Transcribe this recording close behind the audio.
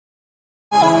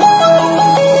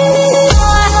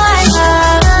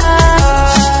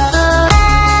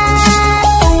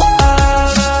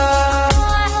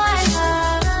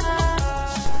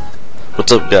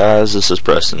What's up, guys? This is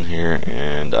Preston here,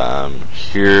 and I'm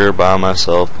here by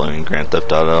myself playing Grand Theft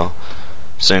Auto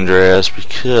Andreas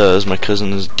because my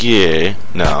cousin is gay.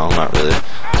 No, not really.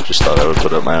 Just thought I would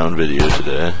put up my own video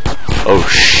today. Oh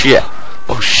shit!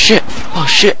 Oh shit! Oh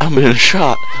shit! I'm being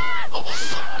shot! Oh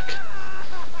fuck!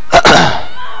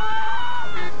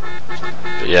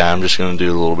 But yeah, I'm just gonna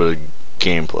do a little bit of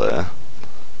gameplay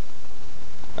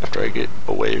after I get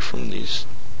away from these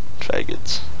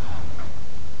faggots.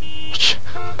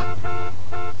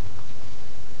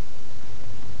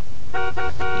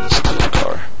 Let's do the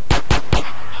car.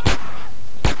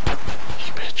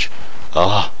 You bitch.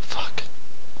 Oh, fuck.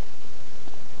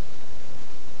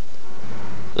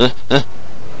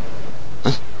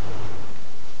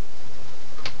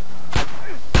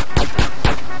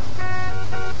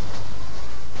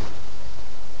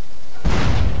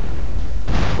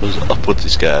 What is up with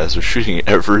these guys? They're shooting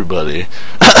everybody.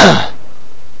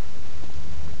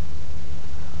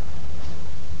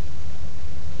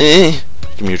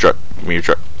 Give me your truck. Give me your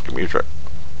truck. Give me your truck.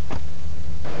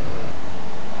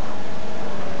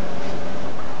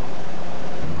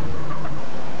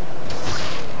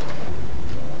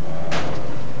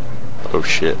 Oh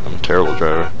shit, I'm a terrible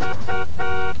driver.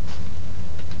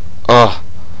 Oh.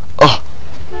 Oh.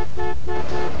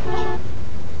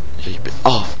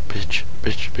 Oh, bitch.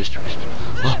 Bitch, bitch, bitch.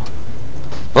 Oh.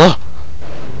 Oh.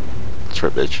 That's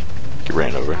right, bitch. Get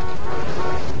ran over.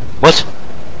 What?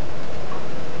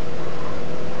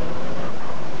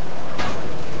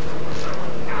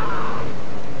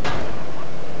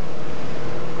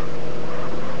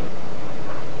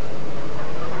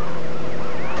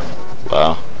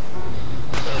 Wow.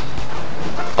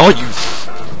 Oh, you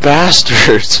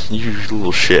bastards! You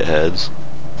little shitheads.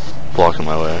 Blocking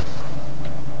my way.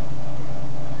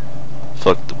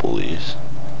 Fuck the police.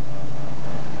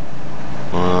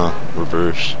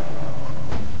 Reverse.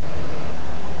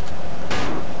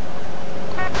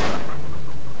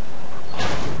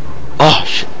 Oh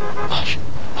shit. Oh shit.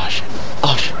 Oh shit.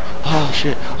 Oh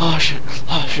shit. Oh shit.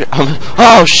 Oh shit. Oh shit.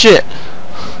 Oh shit!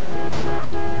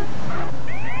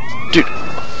 Dude,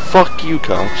 fuck you,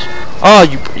 cops. Oh,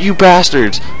 you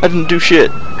bastards! I didn't do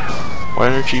shit. Why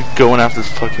aren't you going after the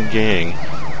fucking gang?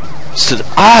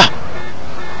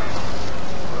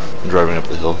 I'm driving up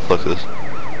the hill. Fuck this.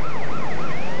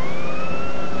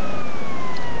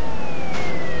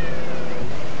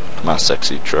 My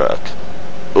sexy truck.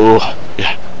 Oh,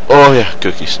 yeah. Oh, yeah.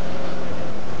 Cookies.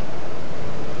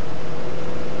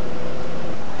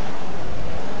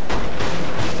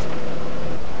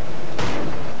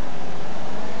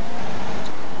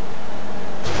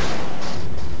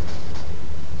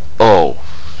 Oh,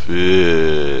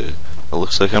 shit. It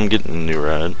looks like I'm getting a new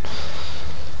ride.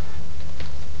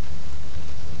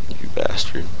 You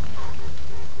bastard.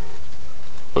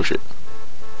 Oh, shit.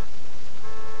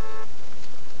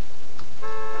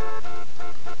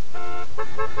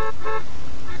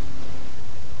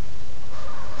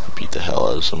 Beat the hell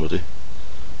out of somebody.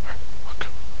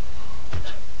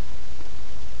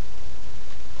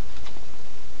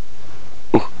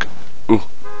 Ooh. Ooh.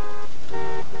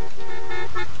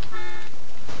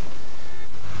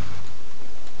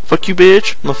 Fuck you,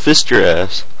 bitch. I'm gonna fist your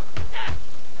ass.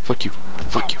 Fuck you.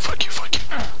 Fuck you. Fuck you. Fuck you.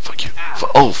 Fuck you.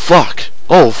 Oh, fuck.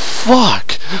 Oh,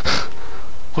 fuck.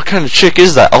 What kind of chick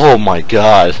is that? Oh, my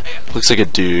God. Looks like a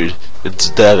dude. It's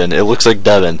Devin. It looks like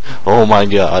Devin. Oh, my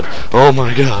God. Oh,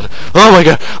 my God. Oh, my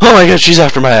God. Oh, my God. She's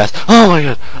after my ass. Oh, my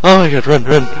God. Oh, my God. Run,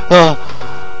 run. Oh,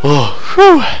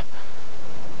 whew.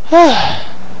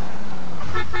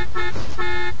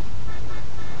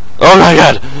 Oh my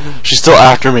God! She's still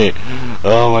after me!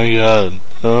 Oh my God!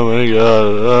 Oh my God!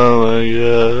 Oh my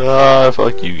God! Ah,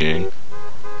 fuck you, gang.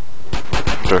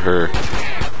 After her.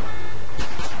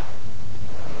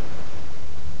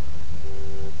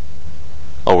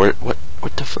 Oh, what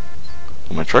the fuck?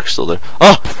 Oh, my truck's still there.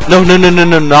 Oh! No, no, no, no,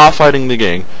 no, not fighting the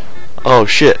gang. Oh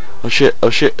shit! Oh shit!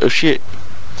 Oh shit! Oh shit!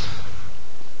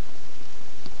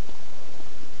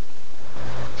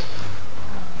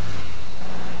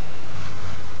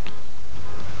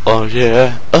 Oh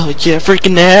yeah,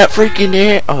 freaking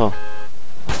that, oh.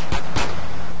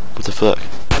 What the fuck?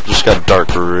 It just got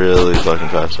dark really fucking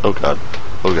fast. Oh god,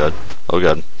 oh god, oh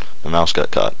god. My mouse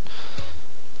got caught.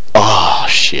 Oh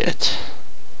shit.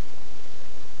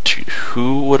 Dude,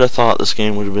 who would have thought this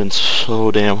game would have been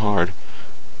so damn hard?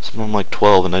 So I'm like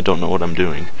 12 and I don't know what I'm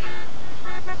doing.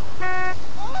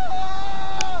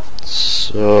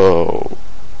 So...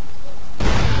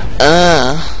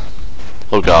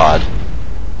 oh god.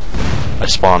 I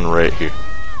spawned right here.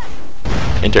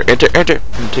 Enter, enter, enter!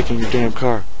 I'm taking your damn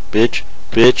car. Bitch,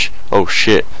 bitch. Oh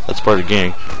shit, that's part of the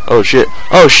gang. Oh shit,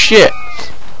 oh shit!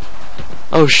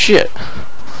 Oh shit.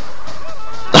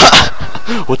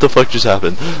 What the fuck just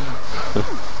happened?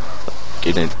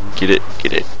 Get in. Get it.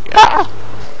 Get it. Ah!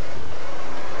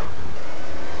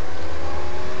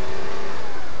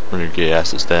 Run your gay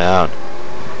asses down.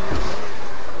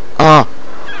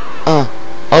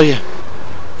 Oh yeah.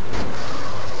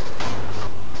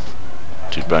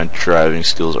 Dude, my driving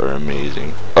skills are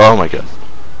amazing. Oh my god.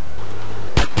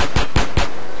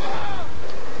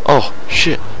 Oh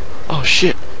shit. Oh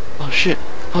shit. Oh shit.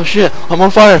 Oh shit. I'm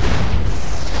on fire.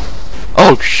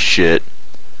 Oh shit.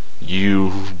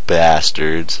 You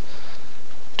bastards.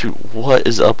 Dude, what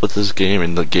is up with this game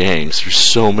and the gangs? There's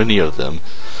so many of them.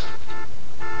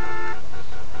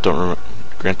 Don't remember.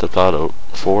 Grand Theft Auto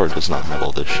 4 does not have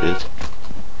all this shit.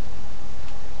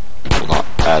 Well, not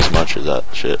as much as that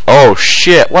shit. Oh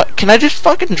shit! What? Can I just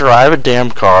fucking drive a damn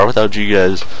car without you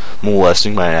guys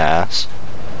molesting my ass?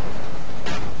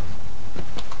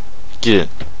 Get in.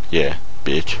 Yeah,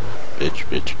 bitch. Bitch,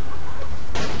 bitch.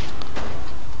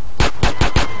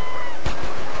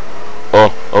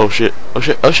 Oh shit. Oh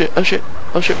shit. Oh shit. Oh shit.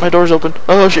 Oh shit. My door's open.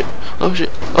 Oh shit. Oh shit.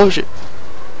 Oh shit.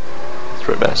 That's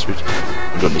right, bastards.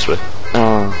 I'm going this way.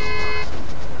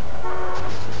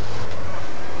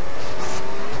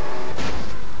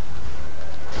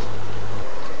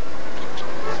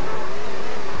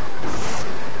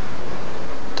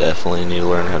 Definitely need to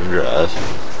learn how to drive.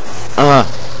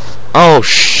 Oh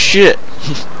shit.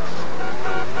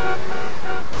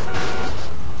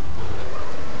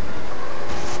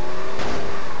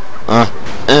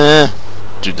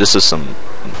 Dude, this is some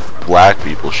black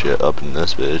people shit up in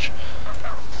this bitch.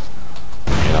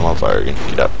 And I'm on fire again.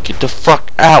 Get out. Get the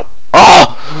fuck out.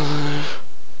 Oh!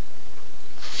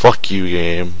 Fuck you,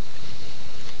 game.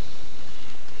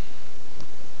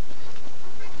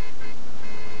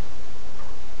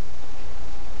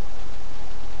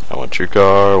 I want your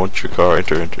car. I want your car.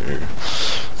 Enter, enter. Enter,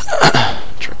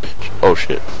 bitch. Oh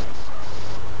shit.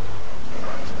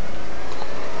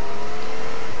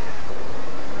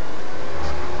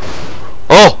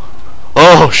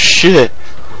 Oh shit!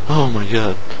 Oh my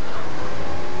god.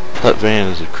 That van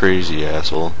is a crazy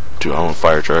asshole. Dude, I want a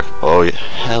fire truck. Oh yeah,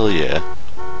 hell yeah.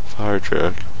 Fire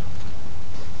truck.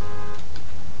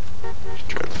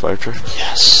 Drive the fire truck?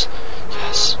 Yes!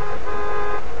 Yes.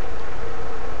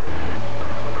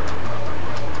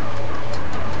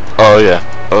 Oh yeah.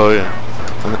 Oh yeah.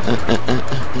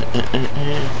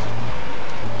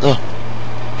 Oh.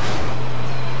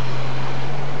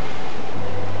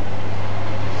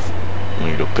 I'm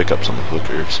gonna go pick up some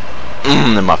hookers.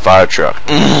 In my fire truck.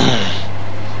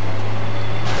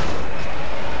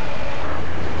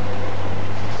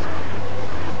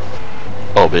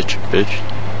 Oh, bitch, bitch.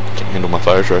 Can't handle my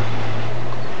fire truck.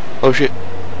 Oh, shit.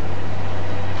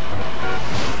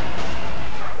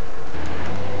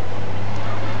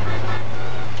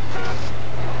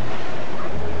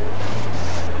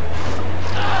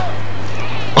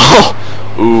 Oh!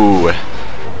 Ooh.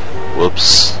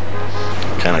 Whoops.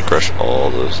 Kinda crush all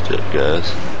those tip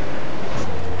guys.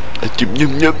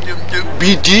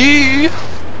 BD!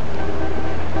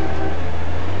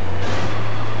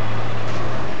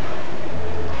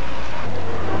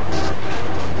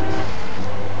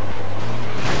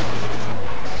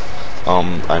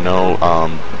 I know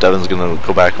Devin's gonna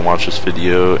go back and watch this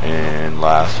video and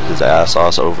laugh his ass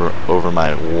off over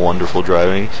my wonderful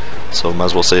driving, so might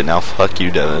as well say it now. Fuck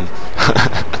you, Devin.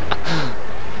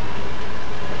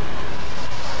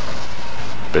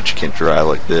 Bet you can't drive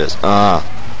like this.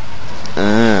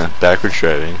 Backwards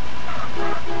driving.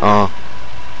 Oh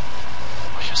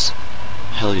yes.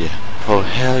 Hell yeah. Oh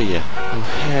hell yeah. Oh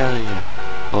hell yeah.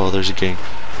 Oh, there's a gang.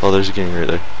 Oh, there's a gang right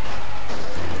there.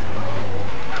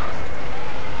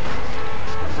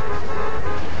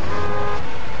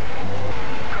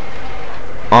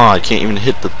 Oh, I can't even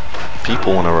hit the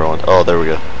people whenever I want. Oh, there we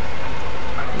go.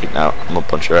 Okay, now I'm gonna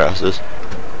punch your asses.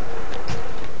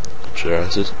 Punch your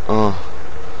asses. Oh.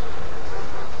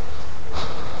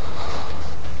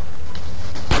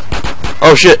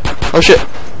 Oh shit! Oh shit!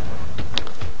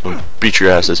 I'm gonna beat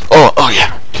your asses. Oh, oh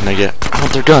yeah! Can I get? I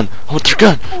want their gun! I want their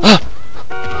gun! Ah!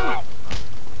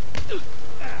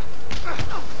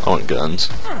 I want guns.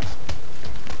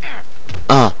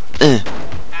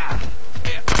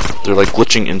 They're like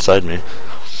glitching inside me.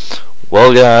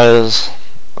 Well, guys,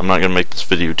 I'm not gonna make this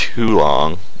video too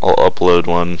long. I'll upload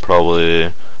one probably,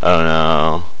 I don't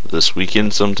know, this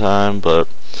weekend sometime, but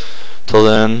till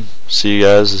then, see you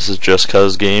guys. This is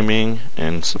JustCousinGaming,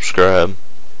 and subscribe.